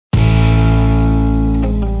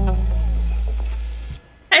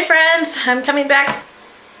friends, I'm coming back.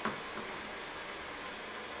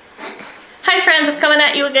 Hi friends, I'm coming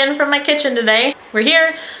at you again from my kitchen today. We're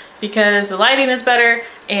here because the lighting is better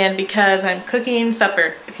and because I'm cooking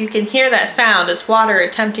supper. If you can hear that sound, it's water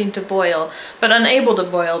attempting to boil, but unable to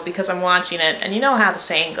boil because I'm watching it, and you know how the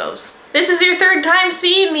saying goes. This is your third time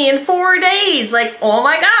seeing me in 4 days! Like, oh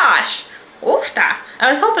my gosh! Oofta! I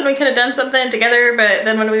was hoping we could have done something together, but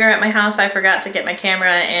then when we were at my house, I forgot to get my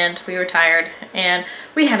camera and we were tired, and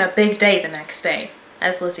we had a big day the next day,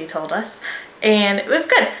 as Lizzie told us, and it was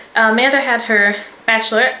good. Amanda had her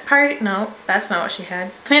bachelorette party. No, that's not what she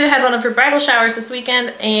had. Amanda had one of her bridal showers this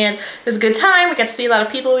weekend, and it was a good time. We got to see a lot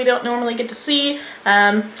of people we don't normally get to see.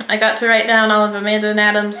 I got to write down all of Amanda and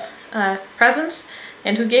Adam's presents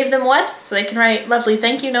and who gave them what, so they can write lovely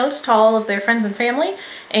thank you notes to all of their friends and family.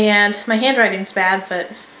 And my handwriting's bad, but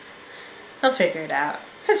I'll figure it out.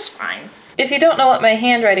 It's fine. If you don't know what my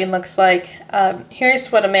handwriting looks like,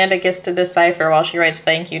 here's what Amanda gets to decipher while she writes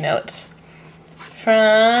thank you notes.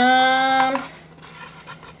 From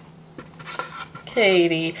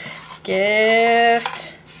Katie,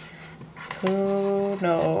 gift, who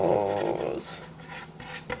knows?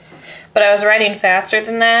 But I was writing faster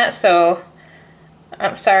than that, so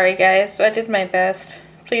I'm sorry guys, I did my best.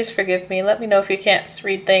 Please forgive me. Let me know if you can't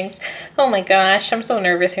read things. Oh my gosh, I'm so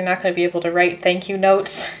nervous you're not going to be able to write thank you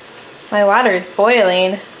notes. My water is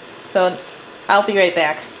boiling, so I'll be right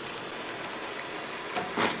back.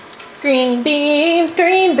 Green beans,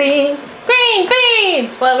 green beans, green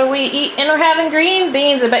beans! What are we eating? We're having green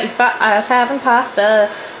beans. I bet you thought I was having pasta,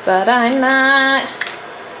 but I'm not.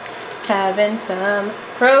 Having some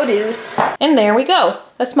produce. And there we go.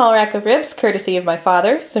 A small rack of ribs, courtesy of my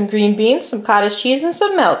father, some green beans, some cottage cheese, and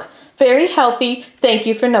some milk. Very healthy. Thank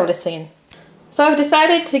you for noticing. So I've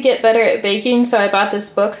decided to get better at baking, so I bought this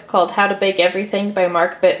book called How to Bake Everything by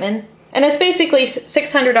Mark Bittman. And it's basically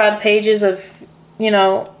 600 odd pages of, you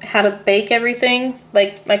know, how to bake everything,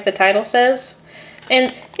 like the title says.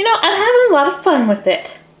 And, you know, I'm having a lot of fun with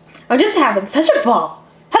it. I'm just having such a ball.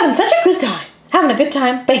 Having such a good time. Having a good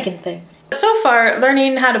time baking things. So far,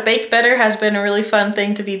 learning how to bake better has been a really fun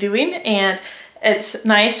thing to be doing, and it's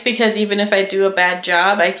nice because even if I do a bad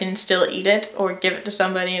job, I can still eat it or give it to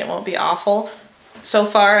somebody and it won't be awful. So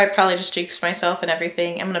far, I probably just jinxed myself and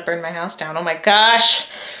everything. I'm gonna burn my house down. Oh my gosh.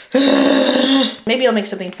 Maybe I'll make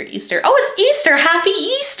something for Easter. Oh, it's Easter! Happy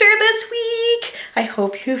Easter this week! I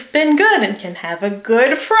hope you've been good and can have a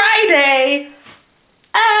good Friday.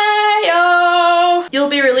 Ayo! You'll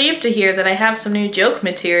be relieved to hear that I have some new joke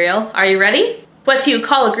material. Are you ready? What do you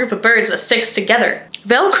call a group of birds that sticks together?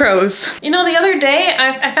 Velcros. You know, the other day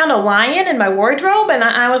I found a lion in my wardrobe and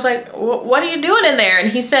I was like, what are you doing in there?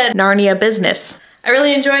 And he said, Narnia business. I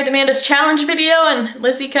really enjoyed Amanda's challenge video and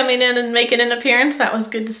Lizzie coming in and making an appearance. That was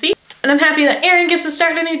good to see. And I'm happy that Erin gets to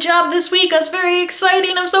start a new job this week. That's very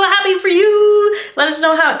exciting. I'm so happy for you. Let us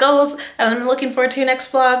know how it goes. And I'm looking forward to your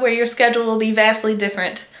next vlog where your schedule will be vastly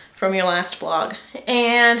different from your last vlog.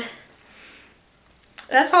 And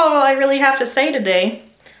that's all I really have to say today.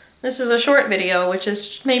 This is a short video, which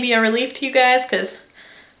is maybe a relief to you guys because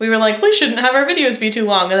we were like, we shouldn't have our videos be too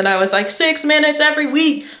long. And then I was like, 6 minutes every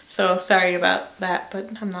week. So sorry about that, but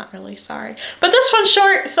I'm not really sorry. But this one's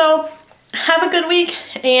short, so have a good week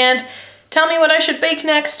and tell me what I should bake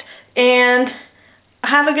next and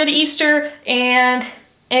have a good Easter and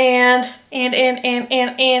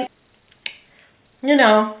you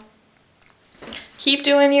know, keep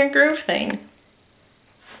doing your groove thing.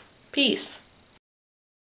 Peace.